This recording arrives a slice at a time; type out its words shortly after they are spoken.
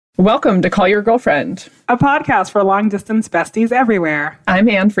Welcome to Call Your Girlfriend, a podcast for long-distance besties everywhere. I'm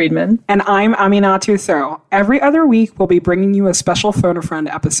Ann Friedman. And I'm Aminatu So. Every other week, we'll be bringing you a special Phone a Friend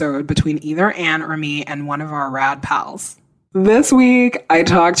episode between either Ann or me and one of our rad pals. This week, I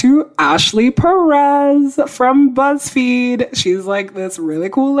talked to Ashley Perez from BuzzFeed. She's like this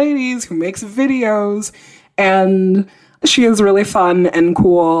really cool lady who makes videos, and she is really fun and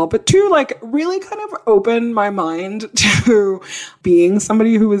cool, but to like really kind of open my mind to being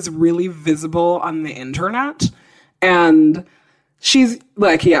somebody who is really visible on the internet. And she's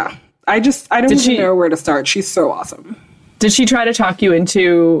like, yeah, I don't even know where to start. She's so awesome. Did she try to talk you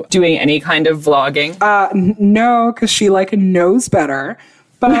into doing any kind of vlogging? No, because she like knows better.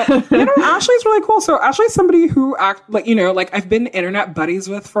 But, Ashley's really cool. So Ashley's somebody who I've been internet buddies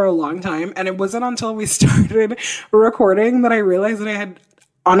with for a long time. And it wasn't until we started recording that I realized that I had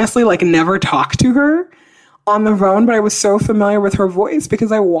honestly never talked to her on the phone, but I was so familiar with her voice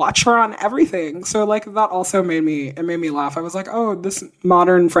because I watch her on everything. So that also made me laugh. I was like, oh, this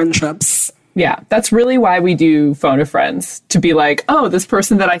modern friendships. Yeah, that's really why we do Phone a Friends, to be like, oh, this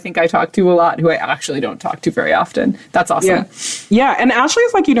person that I think I talk to a lot, who I actually don't talk to very often. That's awesome. Yeah, and Ashley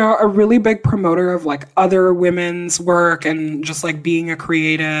is a really big promoter of other women's work and just being a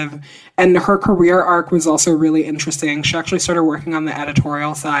creative. And her career arc was also really interesting. She actually started working on the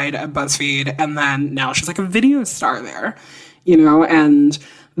editorial side at BuzzFeed, and then now she's a video star there, and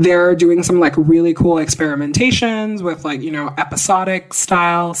they're doing some really cool experimentations with episodic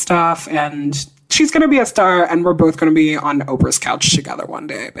style stuff, and she's going to be a star, and we're both going to be on Oprah's couch together one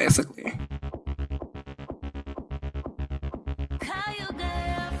day, basically.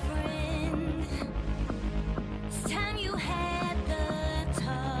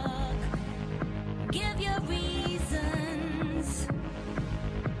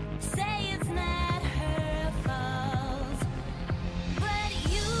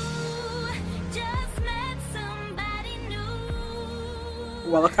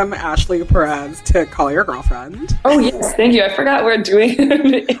 Welcome, Ashley Perez, to Call Your Girlfriend. Oh, yes. Thank you. I forgot we're doing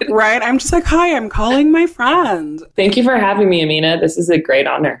it. Right? I'm just hi, I'm calling my friend. Thank you for having me, Amina. This is a great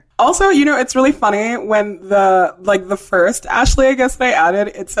honor. Also, it's really funny when the first Ashley, I guess, they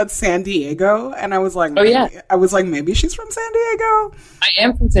added, it said San Diego. And I was like, oh, yeah. I was like, maybe she's from San Diego. I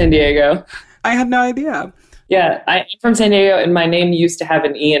am from San Diego. I had no idea. Yeah, I am from San Diego, and my name used to have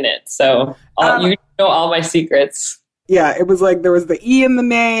an E in it. So you know all my secrets. Yeah, it was there was the E in the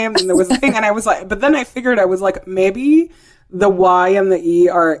name, and there was a thing, and I was but then I figured, I was maybe the Y and the E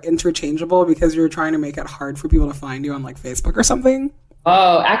are interchangeable because you're trying to make it hard for people to find you on Facebook or something.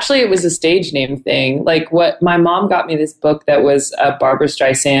 Oh, actually, it was a stage name thing. What my mom got me this book that was a Barbra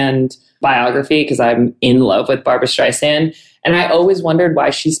Streisand biography because I'm in love with Barbra Streisand. And I always wondered why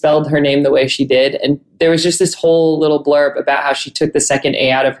she spelled her name the way she did. And there was just this whole little blurb about how she took the second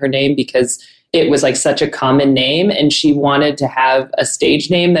A out of her name because it was such a common name, and she wanted to have a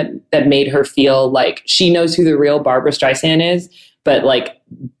stage name that made her feel like she knows who the real Barbra Streisand is, but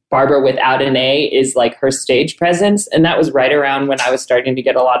Barbara without an A is her stage presence. And that was right around when I was starting to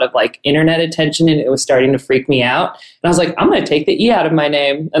get a lot of internet attention, and it was starting to freak me out. And I was like, I'm going to take the E out of my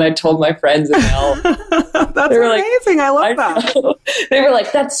name. And I told my friends, and that's amazing. I love that. They were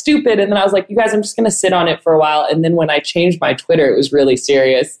like, that's stupid. And then I was like, you guys, I'm just going to sit on it for a while. And then when I changed my Twitter, it was really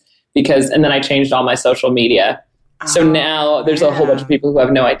serious. And then I changed all my social media. So now there's a whole bunch of people who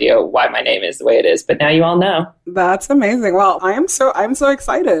have no idea why my name is the way it is. But now you all know. That's amazing. Well, I'm so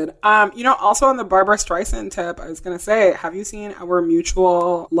excited. Also on the Barbra Streisand tip, I was going to say, have you seen our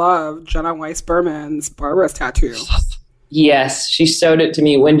mutual love, Jenna Weiss-Berman's Barbara's tattoo? Yes, she showed it to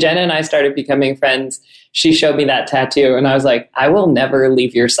me. When Jenna and I started becoming friends, she showed me that tattoo, and I was like, I will never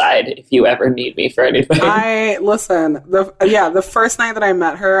leave your side if you ever need me for anything. The first night that I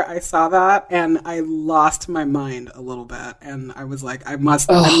met her, I saw that, and I lost my mind a little bit, and I was like, I must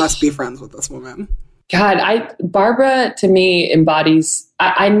be friends with this woman. God, Barbara to me embodies,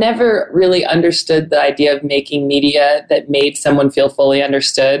 I never really understood the idea of making media that made someone feel fully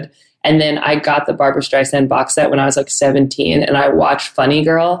understood. And then I got the Barbra Streisand box set when I was 17, and I watched Funny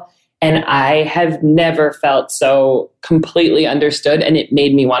Girl. And I have never felt so completely understood, and it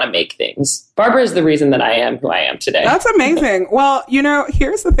made me want to make things. Barbara is the reason that I am who I am today. That's amazing. Well,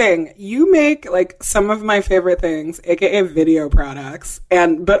 here's the thing. You make some of my favorite things, aka video products,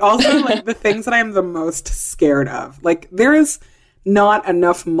 but also the things that I'm the most scared of. There is not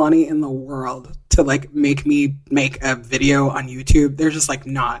enough money in the world to make me make a video on YouTube. There's just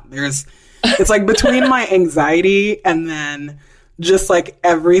not. It's between my anxiety and then just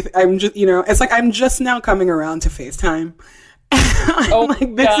everything. I'm just, it's I'm just now coming around to FaceTime.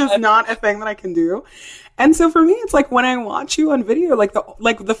 I'm this is not a thing that I can do. And so for me, it's like when I watch you on video, like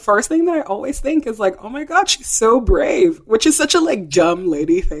the first thing that I always think is like, oh my God, she's so brave, which is such a like dumb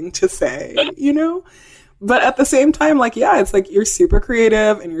lady thing to say, you know? But at the same time, like, yeah, it's like you're super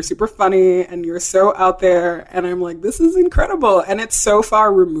creative and you're super funny and you're so out there. And I'm like, this is incredible. And it's so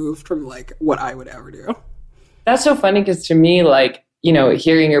far removed from like what I would ever do. That's so funny because to me, like, you know,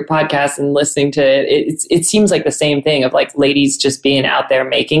 hearing your podcast and listening to it, it seems like the same thing of like ladies just being out there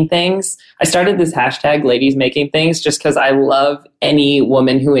making things. I started this hashtag ladies making things just because I love any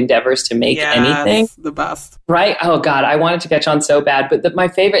woman who endeavors to make anything. The best. Right? Oh God, I wanted to catch on so bad. But my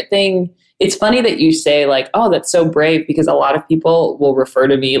favorite thing, it's funny that you say like, oh, that's so brave, because a lot of people will refer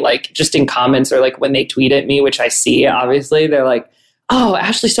to me like just in comments or like when they tweet at me, which I see, obviously, they're like, oh,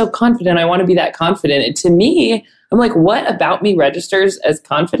 Ashley's so confident. I want to be that confident. And to me, I'm like, what about me registers as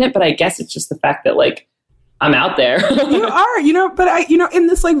confident? But I guess it's just the fact that like I'm out there. You are, you know, but I, you know, in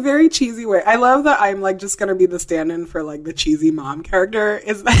this like very cheesy way. I love that I'm like just going to be the stand-in for like the cheesy mom character.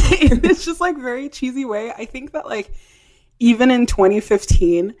 Is that in this just like very cheesy way? I think that like even in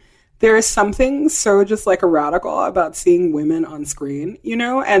 2015, there is something so just like radical about seeing women on screen, you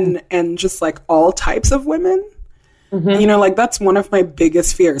know, and just like all types of women. Mm-hmm. You know, like that's one of my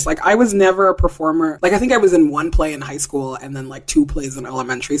biggest fears. Like I was never a performer. Like I think I was in one play in high school and then like 2 plays in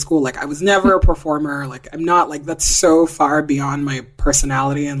elementary school. Like I was never a performer. Like I'm not, like that's so far beyond my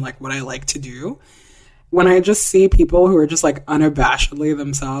personality and like what I like to do. When I just see people who are just like unabashedly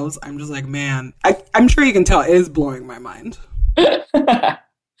themselves, I'm just like, man, I'm sure you can tell it is blowing my mind.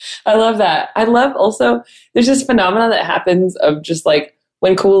 I love that. I love also, there's this phenomenon that happens of just like,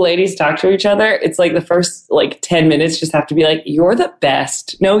 when cool ladies talk to each other, it's like the first like 10 minutes just have to be like, you're the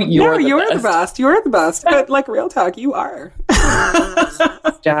best. No, you're the best. You're the best. But like real talk, you are.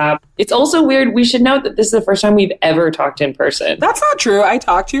 Job. It's also weird. We should note that this is the first time we've ever talked in person. That's not true. I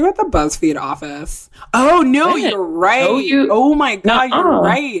talked to you at the BuzzFeed office. Oh, no, you're right. Oh my God, you're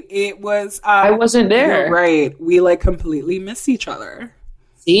right. It was... I wasn't there. You're right. We like completely miss each other.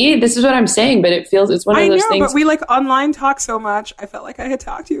 See, this is what I'm saying, but it's one of those things. But we like online talk so much. I felt like I had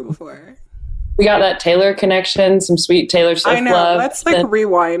talked to you before. We got that Taylor connection, some sweet Taylor Swift love. I know. Love. Let's like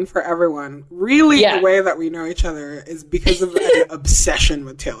rewind for everyone. Really, the way that we know each other is because of an obsession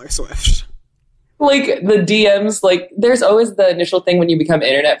with Taylor Swift. Like the DMs, like there's always the initial thing when you become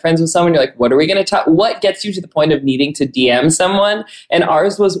internet friends with someone, you're like, what are we going to talk? What gets you to the point of needing to DM someone? And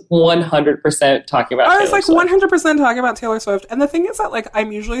ours was 100% talking about Taylor Swift. 100% talking about Taylor Swift. And the thing is that like,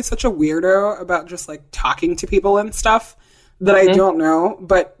 I'm usually such a weirdo about just like talking to people and stuff that I don't know.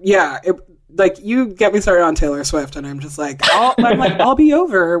 But yeah, like you get me started on Taylor Swift and I'm just like, I'll be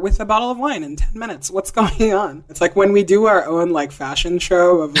over with a bottle of wine in 10 minutes. What's going on? It's like when we do our own like fashion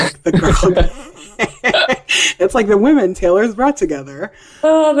show of like the girl. It's like the women Taylor's brought together.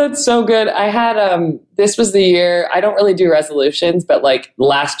 Oh, that's so good. I had, this was the year, I don't really do resolutions, but like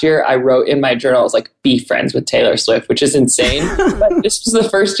last year I wrote in my journal, I was like, be friends with Taylor Swift, which is insane. But this was the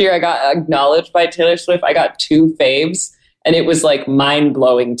first year I got acknowledged by Taylor Swift. I got 2 faves. And it was like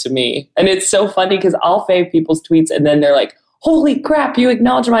mind-blowing to me. And it's so funny because I'll fave people's tweets and then they're like, holy crap, you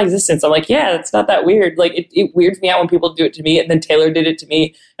acknowledge my existence. I'm like, yeah, it's not that weird. Like it weirds me out when people do it to me. And then Taylor did it to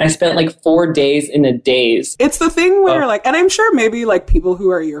me. And I spent like 4 days in a daze. It's the thing where like, and I'm sure maybe like people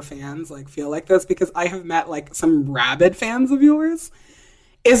who are your fans like feel like this because I have met like some rabid fans of yours.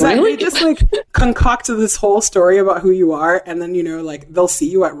 Is that they just like concoct this whole story about who you are, and then, you know, like they'll see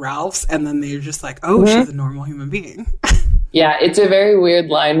you at Ralph's, and then they're just like, oh, she's a normal human being. Yeah, it's a very weird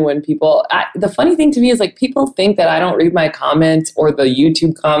line when people... the funny thing to me is like people think that I don't read my comments or the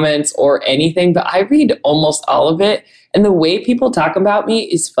YouTube comments or anything, but I read almost all of it. And the way people talk about me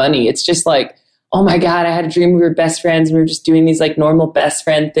is funny. It's just like, oh my God, I had a dream we were best friends. And we were just doing these like normal best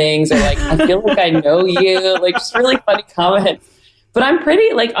friend things. Or like, I feel like I know you. Like just really funny comments. But I'm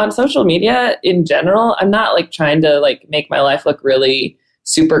pretty, like, on social media in general, I'm not, like, trying to, like, make my life look really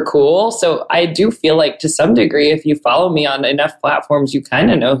super cool. So I do feel like, to some degree, if you follow me on enough platforms, you kind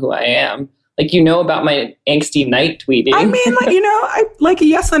of know who I am. Like, you know about my angsty night tweeting. I mean, like, you know, I like,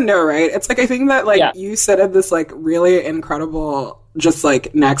 yes and no, right? It's, like, I think that, like, you said at this, like, really incredible, just,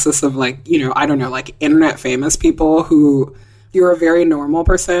 like, nexus of, like, you know, I don't know, like, internet famous people who you're a very normal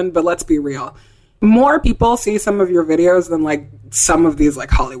person, but let's be real. More people see some of your videos than like some of these like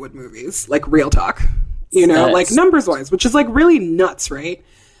Hollywood movies, like real talk, you know, like numbers wise, which is like really nuts, right?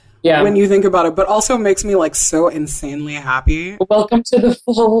 Yeah. When you think about it, but also makes me like so insanely happy. Welcome to the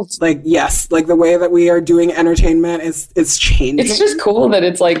fold. Like, yes, like the way that we are doing entertainment is changing. It's just cool that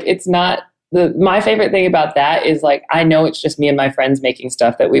it's like, it's not My favorite thing about that is like, I know it's just me and my friends making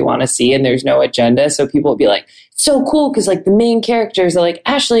stuff that we want to see and there's no agenda. So people will be like, so cool. Cause like the main characters are like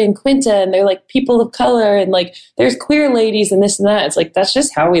Ashley and Quinta and they're like people of color and like there's queer ladies and this and that. It's like, that's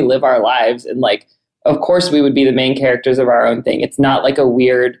just how we live our lives. And like, of course we would be the main characters of our own thing. It's not like a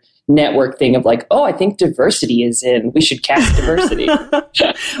weird network thing of like, oh, I think diversity is in. We should cast diversity.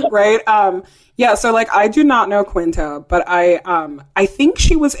 Right. Yeah, so like I do not know Quinta, but I think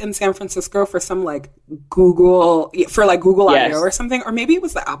she was in San Francisco for some like Google I/O or something, or maybe it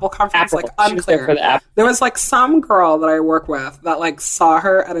was the Apple conference. Like unclear. There was like some girl that I work with that like saw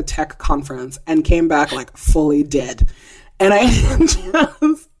her at a tech conference and came back like fully dead. And I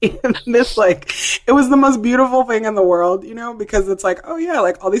just in this like, it was the most beautiful thing in the world, you know, because it's like, oh yeah,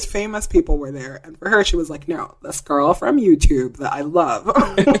 like all these famous people were there. And for her, she was like, no, this girl from YouTube that I love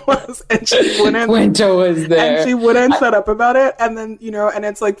and she wouldn't, Quinta was there. And she wouldn't shut up about it. And then, you know, and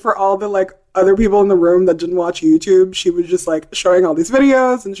it's like for all the like other people in the room that didn't watch YouTube, she was just like showing all these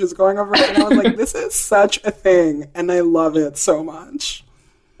videos and she was going over it. And I was like, this is such a thing. And I love it so much.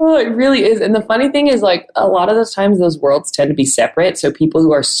 Oh, it really is. And the funny thing is, like, a lot of those times those worlds tend to be separate. So people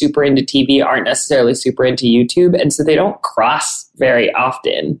who are super into TV aren't necessarily super into YouTube. And so they don't cross very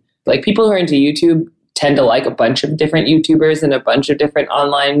often. Like, people who are into YouTube tend to like a bunch of different YouTubers and a bunch of different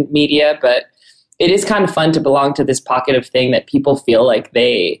online media. But it is kind of fun to belong to this pocket of thing that people feel like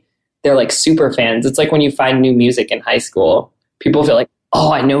they're like super fans. It's like when you find new music in high school, people feel like,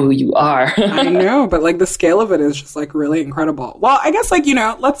 oh, I know who you are. I know, but like the scale of it is just like really incredible. Well, I guess like, you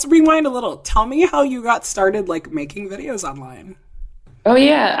know, let's rewind a little. Tell me how you got started like making videos online. Oh,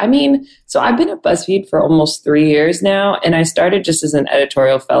 yeah. I mean, so I've been at BuzzFeed for almost 3 years now, and I started just as an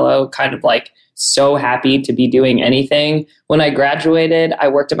editorial fellow, kind of like so happy to be doing anything. When I graduated, I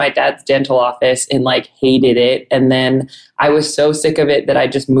worked at my dad's dental office and like hated it. And then I was so sick of it that I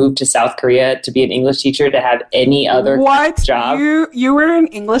just moved to South Korea to be an English teacher to have any other job. You were an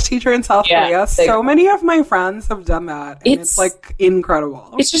English teacher in South Korea? So many of my friends have done that. And it's like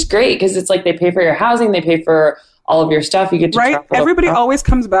incredible. It's just great because it's like they pay for your housing, they pay for all of your stuff. You get to travel. Everybody always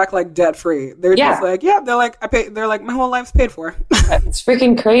comes back like debt free. They're just like, yeah, they're like, they're like, my whole life's paid for. It's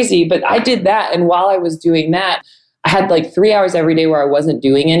freaking crazy. But I did that. And while I was doing that, I had like 3 hours every day where I wasn't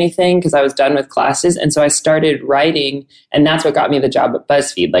doing anything because I was done with classes. And so I started writing, and that's what got me the job at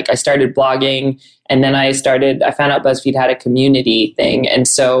BuzzFeed. Like I started blogging, and then I found out BuzzFeed had a community thing. And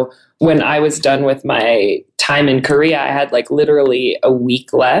so when I was done with my time in Korea, I had like literally a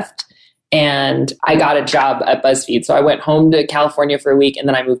week left. And I got a job at BuzzFeed. So I went home to California for a week and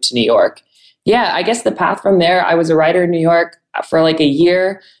then I moved to New York. Yeah, I guess the path from there, I was a writer in New York for like a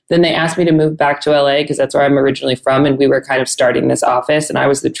year. Then they asked me to move back to LA because that's where I'm originally from. And we were kind of starting this office. And I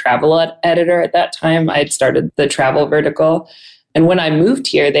was the travel editor at that time. I had started the travel vertical. And when I moved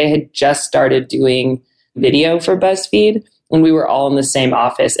here, they had just started doing video for BuzzFeed. And we were all in the same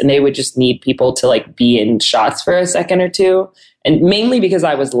office. And they would just need people to like be in shots for a second or two. And mainly because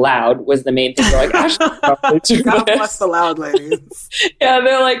I was loud was the main thing. They're like, Ashley, God bless the loud ladies. Yeah,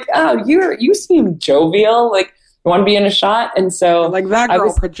 they're like, oh, you seem jovial. Like, you want to be in a shot? And so like that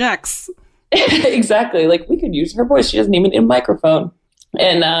girl projects. Exactly. Like we could use her voice. She doesn't even need a microphone.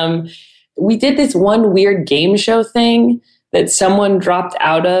 And we did this one weird game show thing that someone dropped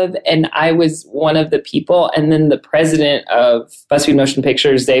out of, and I was one of the people. And then the president of BuzzFeed Motion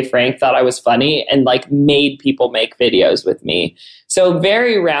Pictures, Dave Frank, thought I was funny and like made people make videos with me. So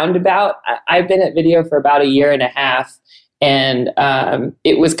very roundabout. I've been at video for about 1.5 years, and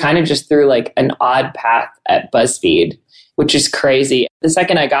it was kind of just through like an odd path at BuzzFeed, which is crazy. The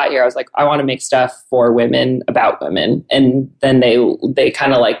second I got here, I was like, I want to make stuff for women, about women. And then they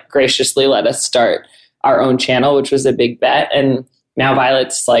kind of like graciously let us start our own channel, which was a big bet. And now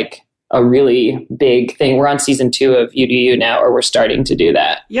Violet's like a really big thing. We're on season 2 of You Do You now, or we're starting to do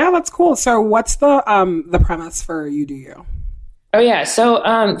that. Yeah, that's cool. So what's the premise for You Do You? Oh yeah. So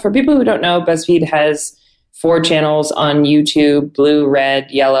for people who don't know, BuzzFeed has 4 channels on YouTube: Blue,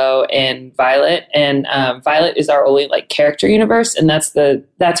 Red, Yellow, and Violet. And Violet is our only like character universe. And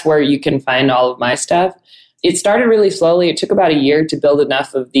that's where you can find all of my stuff. It started really slowly. It took about 1 year to build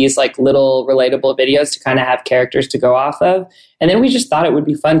enough of these like little relatable videos to kind of have characters to go off of. And then we just thought it would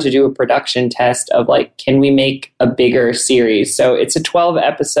be fun to do a production test of like, can we make a bigger series? So it's a 12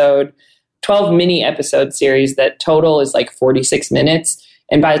 mini episode series that total is like 46 minutes.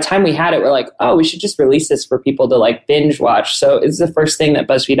 And by the time we had it, we're like, oh, we should just release this for people to like binge watch. So it's the first thing that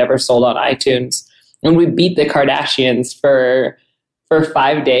BuzzFeed ever sold on iTunes. And we beat the Kardashians for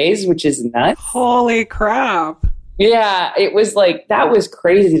 5 days, which is nuts. Holy crap. Yeah, it was like, that was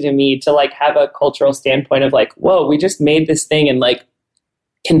crazy to me to like have a cultural standpoint of like, whoa, we just made this thing in like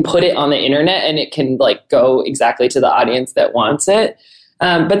can put it on the internet and it can like go exactly to the audience that wants it.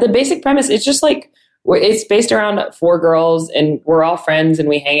 But the basic premise is just like, it's based around 4 girls and we're all friends and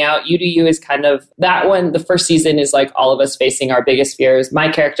we hang out. You Do You is kind of that one. The first season is like all of us facing our biggest fears. My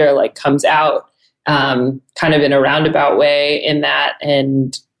character like comes out kind of in a roundabout way in that.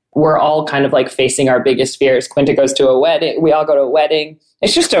 And we're all kind of like facing our biggest fears. Quinta goes to a wedding. We all go to a wedding.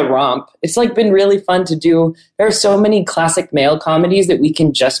 It's just a romp. It's like been really fun to do. There are so many classic male comedies that we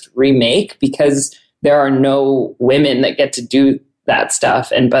can just remake because there are no women that get to do that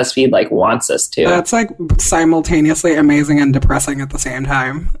stuff, and BuzzFeed like wants us to. That's like simultaneously amazing and depressing at the same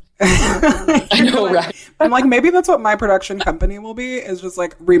time. I know, right? I'm like, maybe that's what my production company will be, is just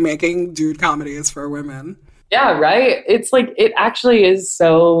like remaking dude comedies for women. Yeah, right? It's like, it actually is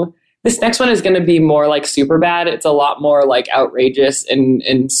so... This next one is going to be more like Superbad. It's a lot more like outrageous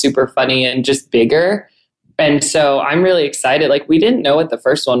and super funny and just bigger. And so I'm really excited. Like, we didn't know what the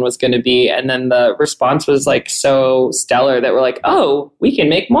first one was going to be. And then the response was like so stellar that we're like, oh, we can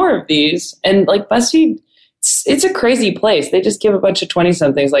make more of these. And like BuzzFeed, it's a crazy place. They just give a bunch of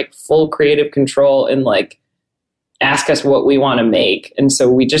 20-somethings like full creative control and like ask us what we want to make. And so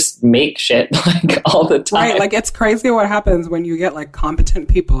we just make shit like all the time. Right. Like, it's crazy what happens when you get like competent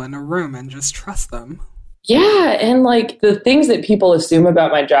people in a room and just trust them. Yeah. And like the things that people assume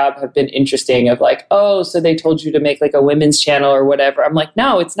about my job have been interesting of like, oh, so they told you to make like a women's channel or whatever. I'm like,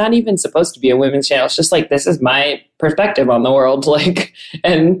 no, it's not even supposed to be a women's channel. It's just like, this is my perspective on the world. Like,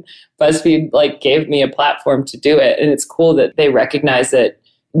 and BuzzFeed like gave me a platform to do it. And it's cool that they recognize that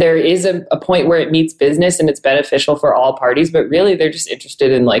there is a point where it meets business and it's beneficial for all parties, but really they're just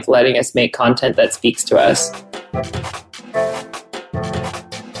interested in like letting us make content that speaks to us.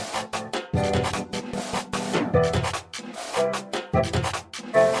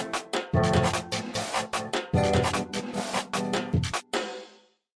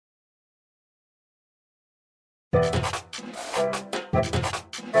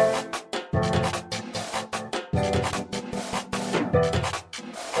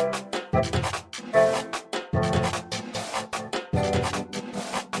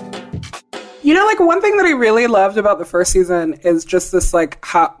 You know, like, one thing that I really loved about the first season is just this like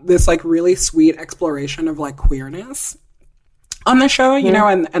this like really sweet exploration of like queerness on the show, you know,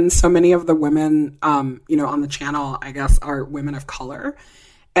 and so many of the women, you know, on the channel, I guess, are women of color.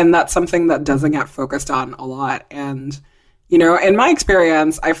 And that's something that doesn't get focused on a lot. And, you know, in my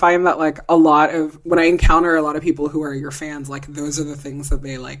experience, I find that like a lot of, when I encounter a lot of people who are your fans, like those are the things that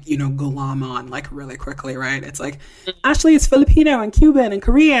they like, you know, glom on like really quickly, right? It's like, Ashley is Filipino and Cuban and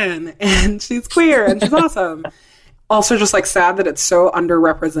Korean and she's queer and she's awesome. Also just like sad that it's so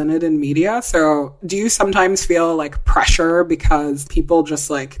underrepresented in media. So do you sometimes feel like pressure because people just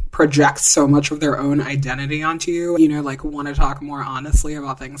like project so much of their own identity onto you, you know, like want to talk more honestly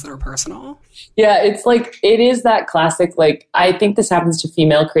about things that are personal? Yeah, it's like, it is that classic, like, I think this happens to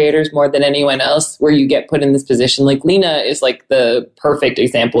female creators more than anyone else, where you get put in this position. Like, Lena is like the perfect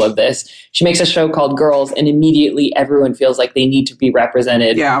example of this. She makes a show called Girls, and immediately everyone feels like they need to be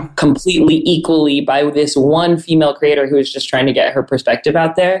represented completely equally by this one female creator who is just trying to get her perspective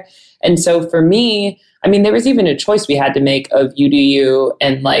out there. And so for me, I mean, there was even a choice we had to make of You Do You.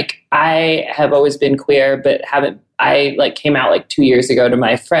 And like, I have always been queer, but I like came out like 2 years ago to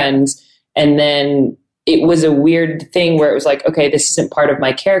my friends. And then it was a weird thing where it was like, okay, this isn't part of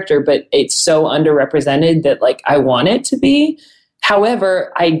my character, but it's so underrepresented that like I want it to be.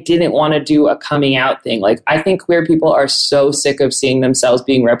 However, I didn't want to do a coming out thing. Like, I think queer people are so sick of seeing themselves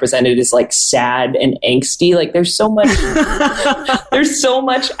being represented as like sad and angsty. Like, there's so much, there's so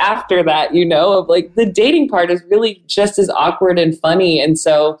much after that, you know, of like the dating part is really just as awkward and funny. And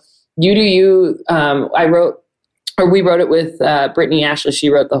so You Do You, we wrote it with Brittany Ashley. She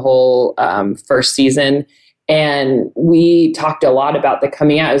wrote the whole first season. And we talked a lot about the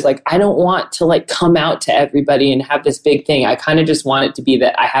coming out. It was like, I don't want to like come out to everybody and have this big thing. I kind of just want it to be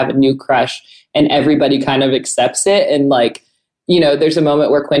that I have a new crush and everybody kind of accepts it. And like, you know, there's a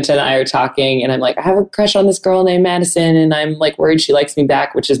moment where Quinta and I are talking and I'm like, I have a crush on this girl named Madison and I'm like worried she likes me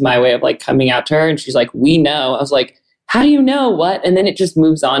back, which is my way of like coming out to her. And she's like, we know. I was like, how do you know what? And then it just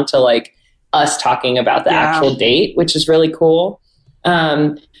moves on to like us talking about the actual date, which is really cool.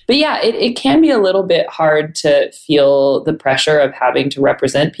 But yeah, it can be a little bit hard to feel the pressure of having to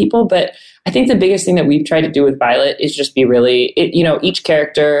represent people. But I think the biggest thing that we've tried to do with Violet is just be really, you know, each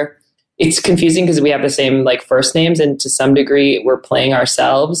character, it's confusing because we have the same like first names and to some degree we're playing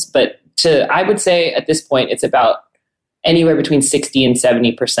ourselves. But I would say at this point, it's about anywhere between 60 and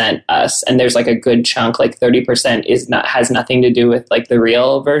 70% us. And there's like a good chunk, like 30% has nothing to do with like the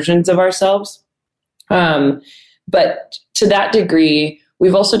real versions of ourselves. But to that degree,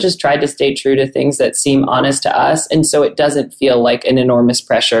 we've also just tried to stay true to things that seem honest to us. And so it doesn't feel like an enormous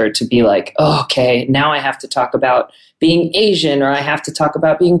pressure to be like, oh, okay, now I have to talk about being Asian, or I have to talk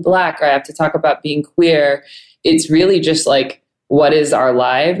about being Black, or I have to talk about being queer. It's really just like, what is our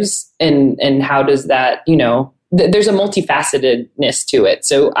lives, and how does that, there's a multifacetedness to it.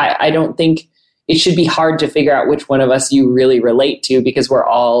 So I don't think it should be hard to figure out which one of us you really relate to, because we're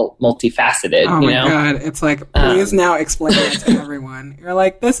all multifaceted. Oh my God. It's like, please now explain it to everyone. You're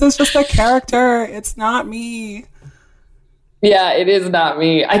like, this is just a character. It's not me. Yeah, it is not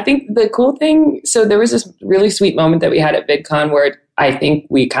me. I think the cool thing, so there was this really sweet moment that we had at VidCon where I think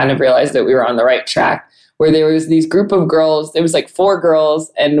we kind of realized that we were on the right track, where there was these group of girls, there was like 4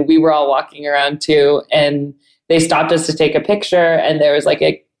 girls, and we were all walking around too, and they stopped us to take a picture, and there was like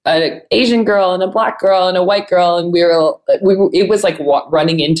an Asian girl and a Black girl and a white girl, and it was like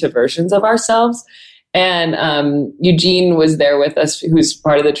running into versions of ourselves. And Eugene was there with us, who's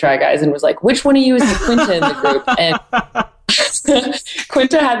part of the Try Guys, and was like, which one of you is the Quinta in the group? And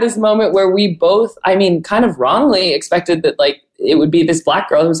Quinta had this moment where we both, kind of wrongly expected that like it would be this Black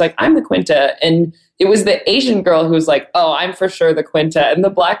girl who was like, I'm the Quinta. And it was the Asian girl who was like, oh, I'm for sure the Quinta. And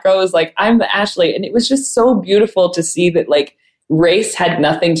the Black girl was like, I'm the Ashley. And it was just so beautiful to see that like race had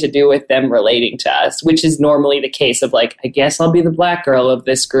nothing to do with them relating to us, which is normally the case of like, I guess I'll be the Black girl of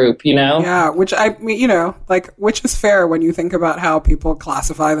this group, Yeah, which which is fair when you think about how people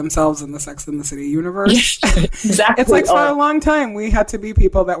classify themselves in the Sex and the City universe. Yeah, exactly. It's like for a long time, we had to be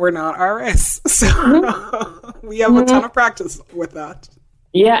people that were not our race. So we have a ton of practice with that.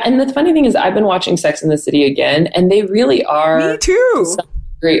 Yeah, and the funny thing is I've been watching Sex and the City again, and they really are... Me too!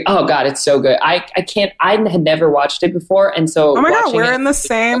 Great. Oh God, it's so good. I had never watched it before, and so oh my God, we're in the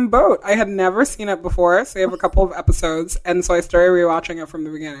same boat. I had never seen it before, so we have a couple of episodes, and so I started rewatching it from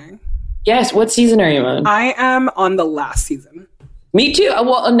the beginning. Yes. What season are you on? I am on the last season. Me too.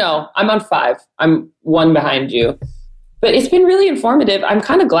 Well, no, I'm on 5. I'm 1 behind you. But it's been really informative. I'm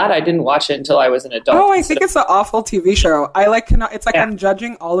kind of glad I didn't watch it until I was an adult. Oh, I think it's an awful TV show. It's like I'm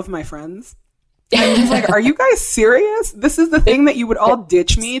judging all of my friends. I'm just like, are you guys serious? This is the thing that you would all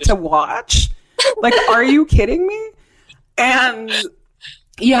ditch me to watch? Like, are you kidding me? And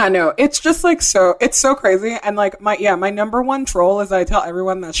yeah, no, it's just like it's so crazy. And like my number one troll is I tell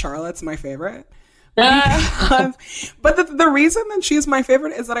everyone that Charlotte's my favorite. But the reason that she's my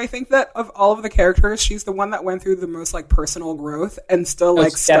favorite is that I think that of all of the characters, she's the one that went through the most like personal growth and still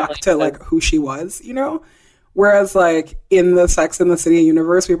like stuck to like who she was, Whereas, like, in the Sex and the City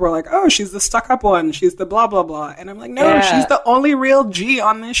universe, people are like, oh, she's the stuck-up one. She's the blah, blah, blah. And I'm like, no, she's the only real G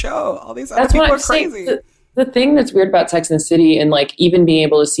on this show. All these other people are crazy. The thing that's weird about Sex and the City and, like, even being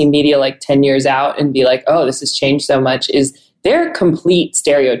able to see media, like, 10 years out and be like, oh, this has changed so much is they're complete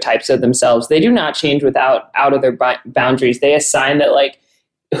stereotypes of themselves. They do not change out of their boundaries. They assign that, like,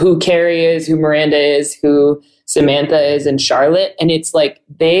 who Carrie is, who Miranda is, who Samantha is, and Charlotte. And it's like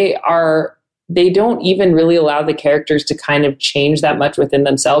they don't even really allow the characters to kind of change that much within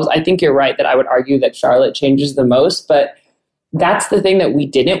themselves. I think you're right that I would argue that Charlotte changes the most, but that's the thing that we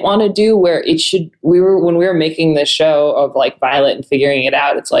didn't want to do where when we were making this show of like Violet and figuring it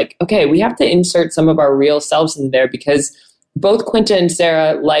out, it's like, okay, we have to insert some of our real selves in there because both Quinta and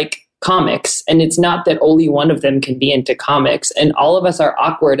Sarah like comics, and it's not that only one of them can be into comics, and all of us are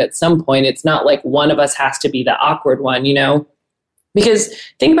awkward at some point. It's not like one of us has to be the awkward one, Because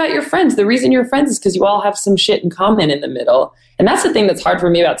think about your friends. The reason you're friends is because you all have some shit in common in the middle. And that's the thing that's hard for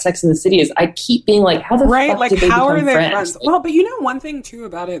me about Sex and the City is I keep being like, how the fuck like, did they how become are they friends? Well, but one thing too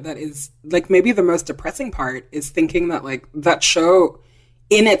about it that is like maybe the most depressing part is thinking that like that show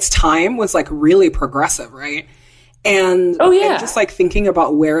in its time was like really progressive, right? And, and just like thinking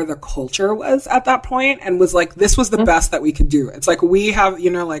about where the culture was at that point and was like, this was the best that we could do. It's like we have,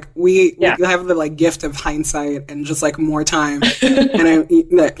 we have the like gift of hindsight and just like more time. And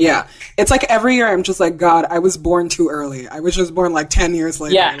it's like every year I'm just like, God, I was born too early. I was just born like 10 years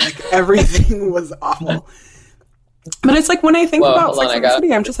later. Yeah. Like everything was awful. But it's like when I think about Sex and the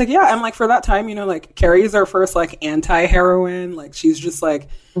City, I'm just like, I'm like for that time, like Carrie's our first like anti-heroine. Like she's just like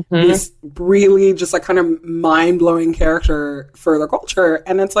this really just like kind of mind-blowing character for the culture.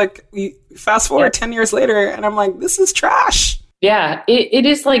 And it's like we fast forward 10 years later and I'm like, this is trash. Yeah, it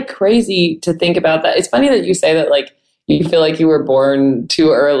is like crazy to think about that. It's funny that you say that like you feel like you were born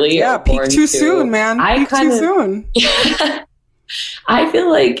too early. Yeah, peak too soon, man. Peak too soon. I feel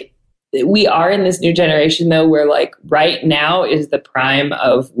like we are in this new generation though where like right now is the prime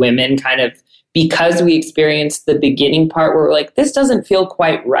of women kind of because we experienced the beginning part where we're like this doesn't feel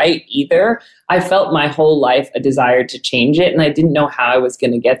quite right either. I felt my whole life a desire to change it and I didn't know how I was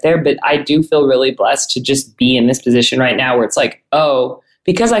going to get there, but I do feel really blessed to just be in this position right now where it's like, oh,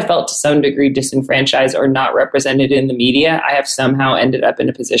 because I felt to some degree disenfranchised or not represented in the media, I have somehow ended up in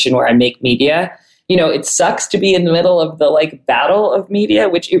a position where I make media. You know, it sucks to be in the middle of the like battle of media,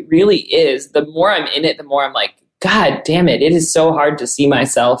 which it really is. The more I'm in it, the more I'm like, God damn it. It is so hard to see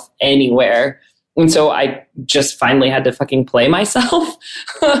myself anywhere. And so I just finally had to fucking play myself.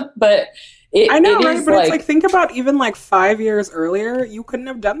 But I know, it right? But it's like, think about even like 5 years earlier, you couldn't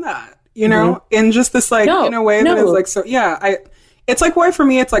have done that, you know, in just this like, in a way that is like, so yeah, it's like why for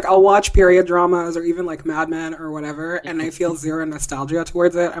me, it's like I'll watch period dramas or even like Mad Men or whatever, and I feel zero nostalgia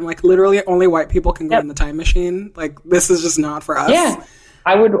towards it. I'm like, literally only white people can go in the time machine. Like, this is just not for us. Yeah.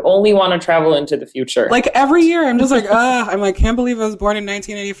 I would only want to travel into the future. Like every year, I'm just like, I'm like, can't believe I was born in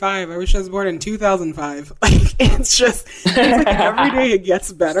 1985. I wish I was born in 2005. Like, it's like every day it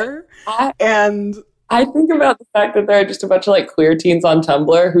gets better. And I think about the fact that there are just a bunch of like queer teens on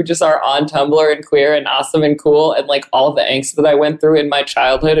Tumblr who just are on Tumblr and queer and awesome and cool, and like all the angst that I went through in my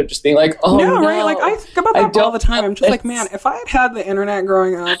childhood of just being like, oh no, right? Like I think about that all the time. I'm just like, man, if I had the internet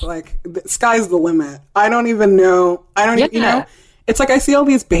growing up, like the sky's the limit. I don't even know. You know. It's like I see all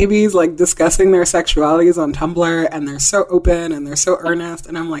these babies like discussing their sexualities on Tumblr, and they're so open and they're so earnest,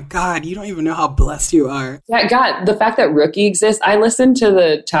 and I'm like, God, you don't even know how blessed you are. Yeah, God, the fact that Rookie exists. I listened to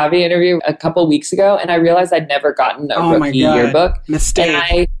the Tavi interview a couple weeks ago, and I realized I'd never gotten a Rookie yearbook. Mistake. And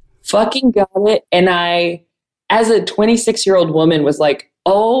I fucking got it, and I, as a 26-year-old woman, was like,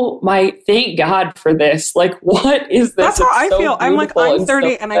 oh my, thank God for this. Like, what is this? That's how I feel. I'm like, I'm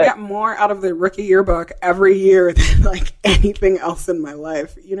 30 and I get more out of the Rookie yearbook every year than like anything else in my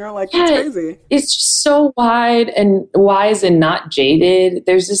life. You know, like, it's crazy. It's just so wide and wise and not jaded.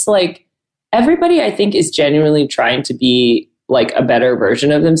 There's just like, everybody I think is genuinely trying to be like a better version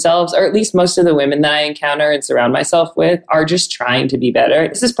of themselves, or at least most of the women that I encounter and surround myself with are just trying to be better.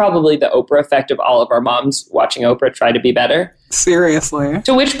 This is probably the Oprah effect of all of our moms watching Oprah try to be better. Seriously.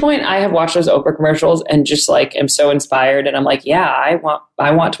 To which point I have watched those Oprah commercials and just like am so inspired, and I'm like, yeah, I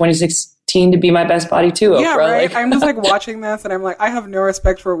want 2016 to be my best body too, Oprah. Yeah, right. Like, I'm just like watching this and I'm like, I have no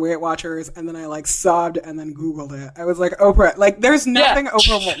respect for Weight Watchers, and then I like sobbed and then Googled it. I was like, Oprah, like there's nothing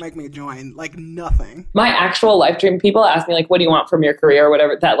Oprah won't make me join. Like nothing. My actual life dream, people ask me like, what do you want from your career or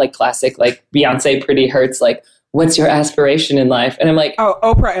whatever? That like classic like Beyonce Pretty Hurts, like, what's your aspiration in life? And I'm like, oh,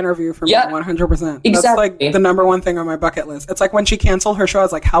 Oprah interview for me, 100%. Exactly. That's like the number one thing on my bucket list. It's like when she canceled her show, I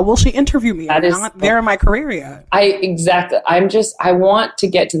was like, how will she interview me? I'm not there in my career yet. I want to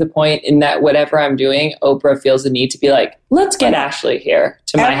get to the point in that whatever I'm doing, Oprah feels the need to be like, let's get Ashley here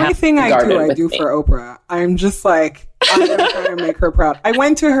to my house. Everything I do for Oprah. I'm just like, I'm trying to make her proud. I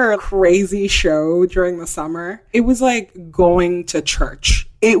went to her crazy show during the summer. It was like going to church.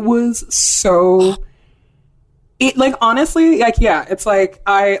 It was so... It, like, honestly, like, yeah, it's like,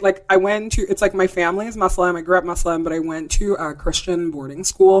 I went to, it's like my family is Muslim. I grew up Muslim, but I went to a Christian boarding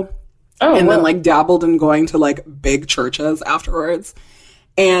school then like dabbled in going to like big churches afterwards.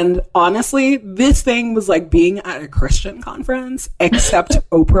 And honestly, this thing was like being at a Christian conference, except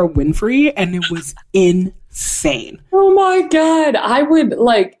Oprah Winfrey, and it was insane. Oh my God. I would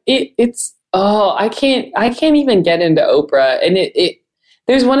like, I can't even get into Oprah. And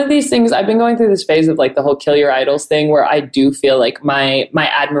there's one of these things, I've been going through this phase of like the whole kill your idols thing where I do feel like my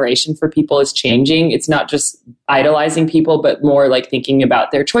admiration for people is changing. It's not just idolizing people, but more like thinking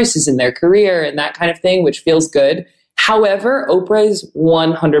about their choices in their career and that kind of thing, which feels good. However, Oprah is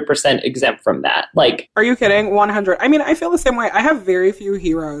 100% exempt from that. Like, are you kidding? 100. I mean, I feel the same way. I have very few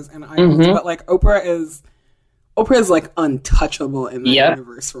heroes and idols, but like Oprah is like untouchable in the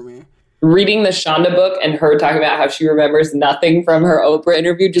universe for me. Reading the Shonda book and her talking about how she remembers nothing from her Oprah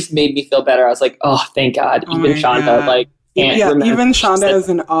interview just made me feel better. I was like, oh, thank God. Even Shonda, like, can't remember. Even Shonda is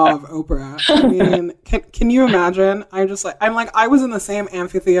in awe of Oprah. I mean, can you imagine? I was in the same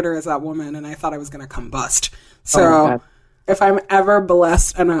amphitheater as that woman, and I thought I was going to combust. So if I'm ever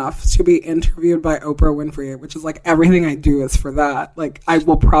blessed enough to be interviewed by Oprah Winfrey, which is like everything I do is for that, like I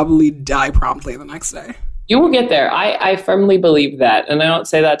will probably die promptly the next day. You will get there. I firmly believe that. And I don't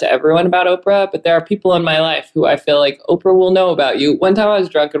say that to everyone about Oprah, but there are people in my life who I feel like Oprah will know about you. One time I was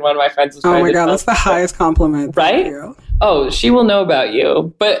drunk and one of my friends was oh my God, that's the highest compliment. Right? Oh, she will know about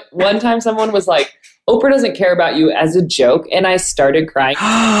you. But one time someone was like, Oprah doesn't care about you as a joke. And I started crying.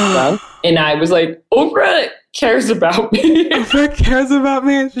 And I was like, Oprah cares about me. Oprah cares about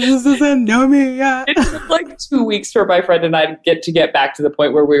me. She just doesn't know me yet. It took like 2 weeks for my friend and I to get back to the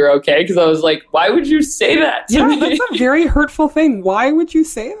point where we were okay. Because I was like, why would you say that to me? That's a very hurtful thing. Why would you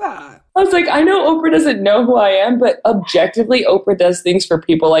say that? I was like, I know Oprah doesn't know who I am, but objectively, Oprah does things for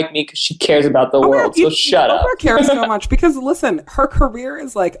people like me because she cares about the world. So shut up. Oprah cares so much because, listen, her career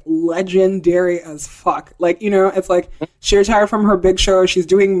is like legendary as fuck. Like, you know, it's like she retired from her big show. She's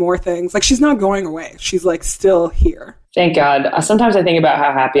doing more things. Like, she's not going away. She's like still here. Thank God. Sometimes I think about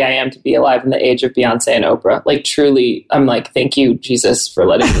how happy I am to be alive in the age of Beyonce and Oprah. Like, truly, I'm like, thank you, Jesus, for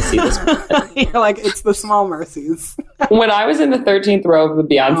letting me see this. You're like, it's the small mercies. When I was in the 13th row of the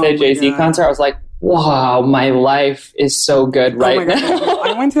Beyonce Jay-Z concert, I was like, wow, my life is so good right now.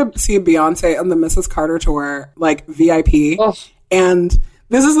 I went to see Beyonce on the Mrs. Carter tour, like VIP. Oh. And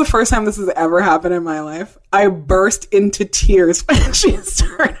this is the first time this has ever happened in my life. I burst into tears when she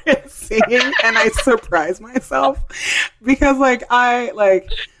started singing, and I surprised myself because,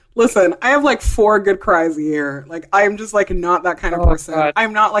 listen, I have like 4 good cries a year. Like, I'm just like not that kind of person. God.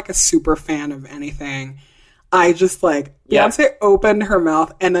 I'm not like a super fan of anything. I just like Beyonce opened her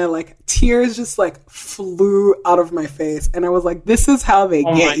mouth, and then like tears just like flew out of my face, and I was like, "This is how they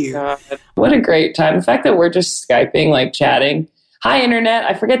get you." God. What a great time! The fact that we're just Skyping, like chatting. Hi, internet.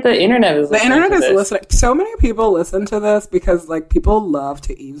 I forget the internet is listening. The internet is listening. So many people listen to this because like people love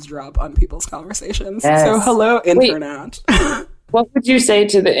to eavesdrop on people's conversations. Yes. So hello, internet. What would you say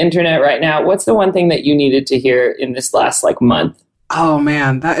to the internet right now? What's the one thing that you needed to hear in this last like month? Oh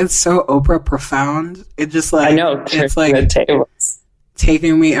man, that is so Oprah profound. It just like, I know, it's like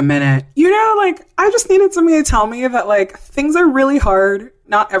taking me a minute. You know, like I just needed somebody to tell me that like things are really hard.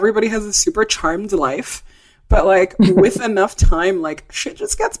 Not everybody has a super charmed life. But like with enough time, like shit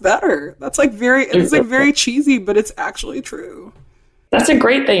just gets better. That's like it's like very cheesy, but it's actually true. That's a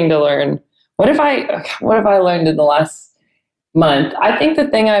great thing to learn. What have I learned in the last month? I think the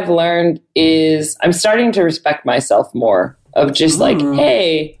thing I've learned is I'm starting to respect myself more. Of just like,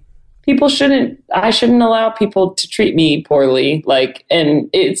 hey, I shouldn't allow people to treat me poorly. Like, and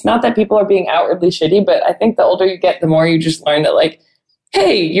it's not that people are being outwardly shitty, but I think the older you get, the more you just learn that like,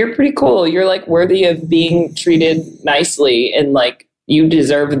 hey, you're pretty cool. You're like worthy of being treated nicely, and like you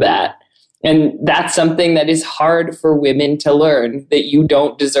deserve that. And that's something that is hard for women to learn, that you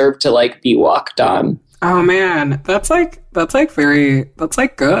don't deserve to like be walked on. Oh man, that's like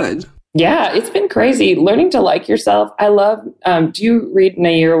good. Yeah, it's been crazy learning to like yourself. I love, do you read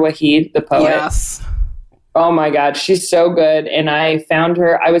Nair Waheed, the poet? Yes. Oh my God, she's so good. And I found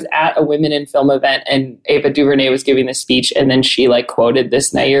her, I was at a Women in Film event and Ava DuVernay was giving the speech, and then she like quoted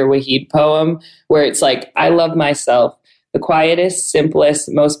this Nair Waheed poem where it's like, I love myself, the quietest,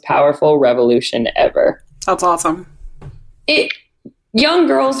 simplest, most powerful revolution ever. That's awesome. Young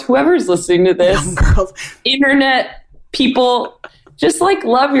girls, whoever's listening to this, internet people, just like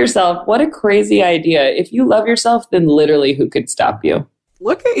love yourself. What a crazy idea. If you love yourself, then literally who could stop you?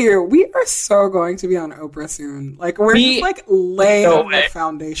 Look at you. We are so going to be on Oprah soon. Like we're just like laying the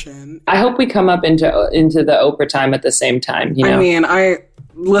foundation. I hope we come up into the Oprah time at the same time. You know? I mean,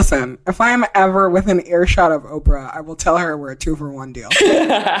 listen, if I'm ever within earshot of Oprah, I will tell her we're a 2-for-1 deal.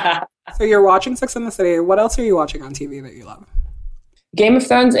 So you're watching Sex and the City. What else are you watching on TV that you love? Game of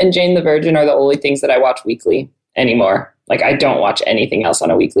Thrones and Jane the Virgin are the only things that I watch weekly anymore. Like, I don't watch anything else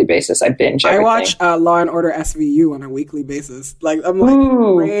on a weekly basis. I binge everything. I watch Law and Order SVU on a weekly basis. Like, I'm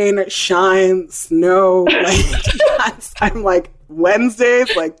like, rain, shine, snow. Like, I'm like,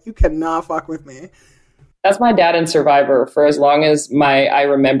 Wednesdays, like, you cannot fuck with me. That's my dad in Survivor. For as long as I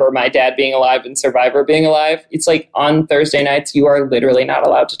remember my dad being alive and Survivor being alive, it's like on Thursday nights, you are literally not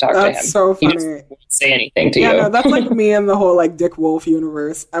allowed to talk to him. That's so funny. He just won't say anything to you. No, that's like me and the whole like Dick Wolf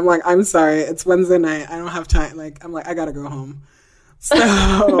universe. I'm like, I'm sorry, it's Wednesday night. I don't have time. Like, I'm like, I gotta go home.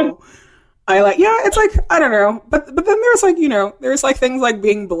 So I like, yeah, it's like, I don't know. But then there's like, you know, there's like things like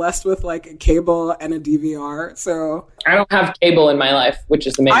being blessed with like a cable and a DVR. So I don't have cable in my life, which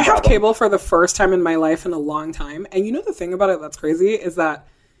is the main problem. I have cable for the first time in my life in a long time. And you know, the thing about it that's crazy is that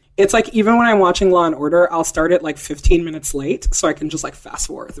it's like, even when I'm watching Law and Order, I'll start it like 15 minutes late so I can just like fast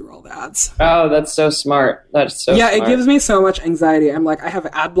forward through all the ads. Oh, that's so smart. That's so smart. It gives me so much anxiety. I'm like, I have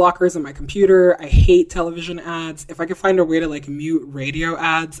ad blockers on my computer. I hate television ads. If I could find a way to like mute radio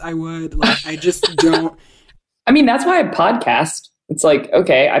ads, I would. Like, I just don't. I mean, that's why I podcast. It's like,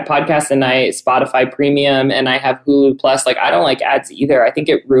 okay, I podcast and I Spotify Premium and I have Hulu Plus. Like, I don't like ads either. I think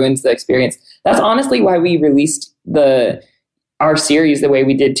it ruins the experience. That's honestly why we released our series the way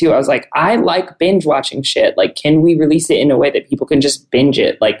we did too. I was like, I like binge watching shit. Like, can we release it in a way that people can just binge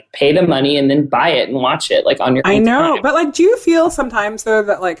it? Like, pay the money and then buy it and watch it like on your own. I know, but like, do you feel sometimes though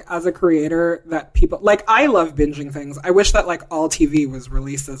that like as a creator that people like, I love binging things. I wish that like all TV was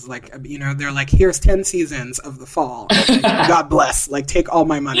released as like, you know, they're like, here's 10 seasons of The Fall. God bless. Like, take all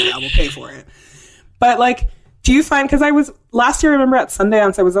my money. I will pay for it. But like, Do you find, because last year, I remember at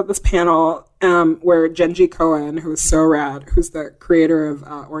Sundance, I was at this panel where Genji Cohen, who is so rad, who's the creator of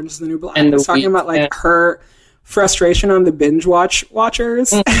Orange is the New Black, was talking about like her frustration on the binge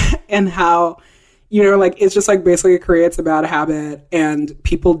watchers and how, you know, like it's just like basically it creates a bad habit and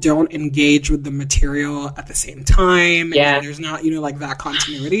people don't engage with the material at the same time. Yeah. And there's not, you know, like that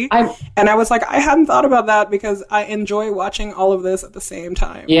continuity. And I was like, I hadn't thought about that because I enjoy watching all of this at the same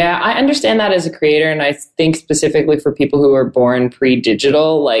time. Yeah, I understand that as a creator. And I think specifically for people who are born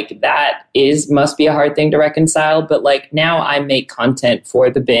pre-digital, like that must be a hard thing to reconcile. But like now I make content for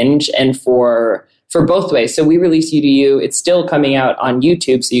the binge and for both ways. So we release You to You. It's still coming out on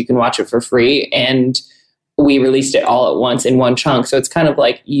YouTube, so you can watch it for free. And we released it all at once in one chunk. So it's kind of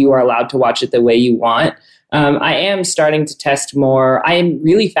like you are allowed to watch it the way you want. I am starting to test more. I am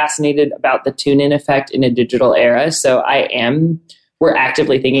really fascinated about the tune-in effect in a digital era. So we're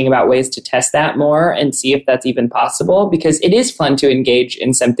actively thinking about ways to test that more and see if that's even possible, because it is fun to engage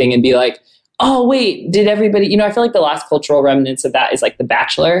in something and be like, oh, wait, did everybody, you know, I feel like the last cultural remnants of that is like The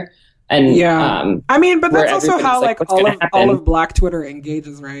Bachelor. And yeah, I mean, but that's also how like all of Black Twitter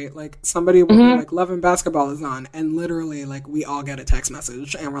engages, right? Like somebody will be like, Love and Basketball is on, and literally like we all get a text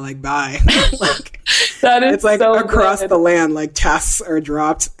message and we're like, bye. Like that is, it's like so across good. the land, like tasks are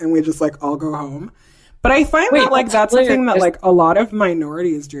dropped and we just like all go home. But I find that like that's the thing that like a lot of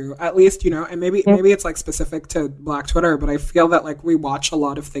minorities do, at least, you know, and maybe it's like specific to Black Twitter, but I feel that like we watch a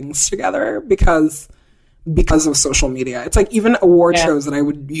lot of things together because of social media. It's like even award shows that I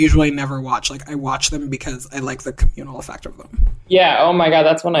would usually never watch. Like I watch them because I like the communal effect of them. Yeah. Oh my God.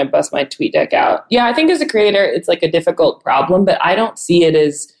 That's when I bust my tweet deck out. Yeah. I think as a creator, it's like a difficult problem, but I don't see it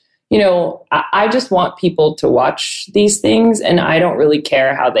as, you know, I just want people to watch these things and I don't really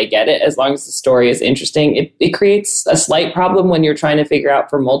care how they get it as long as the story is interesting. It creates a slight problem when you're trying to figure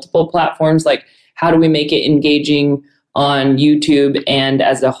out for multiple platforms, like how do we make it engaging on YouTube and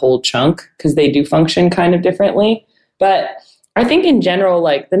as a whole chunk, because they do function kind of differently. But I think in general,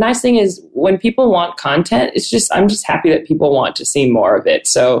 like the nice thing is when people want content, I'm just happy that people want to see more of it.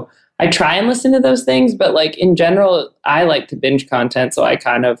 So I try and listen to those things, but like in general, I like to binge content. So I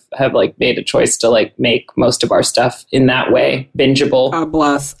kind of have like made a choice to like make most of our stuff in that way bingeable. God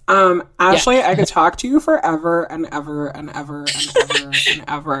bless. Ashley, I could talk to you forever and ever and ever and ever and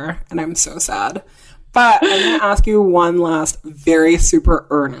ever. And I'm so sad. But I'm going to ask you one last very super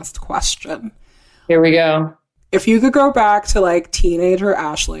earnest question. Here we go. If you could go back to like teenager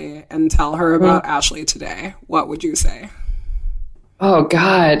Ashley and tell her about Ashley today, what would you say? Oh,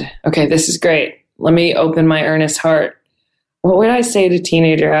 God. Okay, this is great. Let me open my earnest heart. What would I say to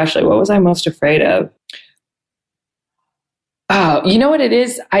teenager Ashley? What was I most afraid of? Oh, you know what it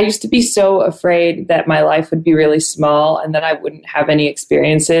is? I used to be so afraid that my life would be really small and that I wouldn't have any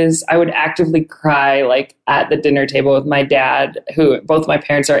experiences. I would actively cry like at the dinner table with my dad, who both my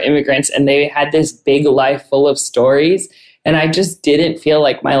parents are immigrants, and they had this big life full of stories. And I just didn't feel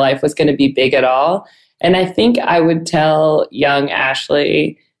like my life was going to be big at all. And I think I would tell young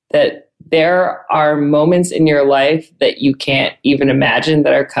Ashley that there are moments in your life that you can't even imagine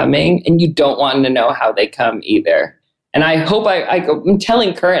that are coming, and you don't want to know how they come either. And I hope I'm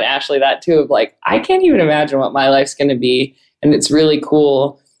telling current Ashley that too, of like, I can't even imagine what my life's going to be. And it's really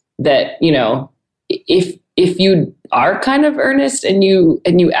cool that, you know, if you are kind of earnest and you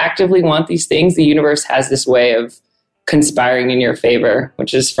actively want these things, the universe has this way of conspiring in your favor,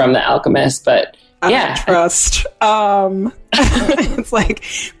 which is from The Alchemist. But yeah. Trust. It's like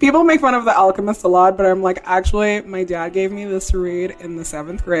people make fun of The Alchemist a lot, but I'm like, actually, my dad gave me this to read in the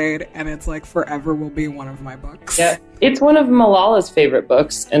 7th grade, and it's like forever will be one of my books. Yeah, it's one of Malala's favorite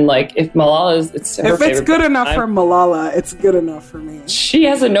books, and like if Malala's, it's her if it's good enough for Malala, it's good enough for me. She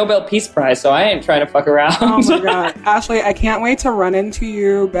has a Nobel Peace Prize, so I ain't trying to fuck around. Oh my God, Ashley, I can't wait to run into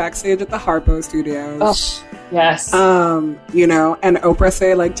you backstage at the Harpo Studios. Oh, yes. You know, and Oprah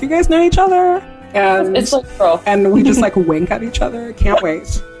say like, "Do you guys know each other?" And it's like, girl. And we just like wink at each other. Can't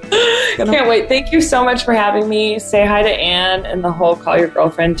wait. Can't wait. Thank you so much for having me. Say hi to Anne and the whole Call Your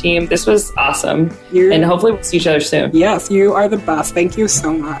Girlfriend team. This was awesome. And hopefully we'll see each other soon. Yes, you are the best. Thank you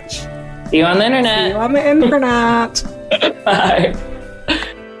so much. See you on the internet. See you on the internet. Bye.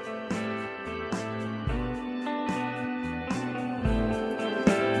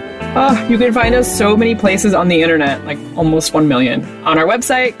 You can find us so many places on the internet, like almost 1 million. On our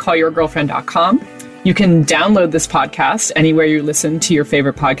website, callyourgirlfriend.com. You can download this podcast anywhere you listen to your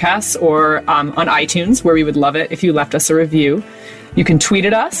favorite podcasts, or on iTunes, where we would love it if you left us a review. You can tweet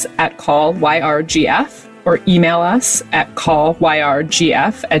at us at callyrgf or email us at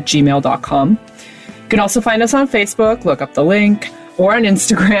callyrgf@gmail.com. You can also find us on Facebook, look up the link, or on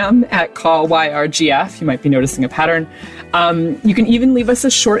Instagram at callyrgf. You might be noticing a pattern. You can even leave us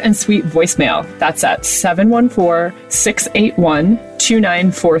a short and sweet voicemail. That's at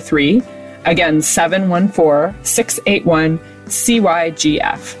 714-681-2943. Again,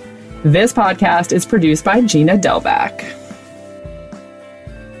 714-681-CYGF. This podcast is produced by Gina Delvac.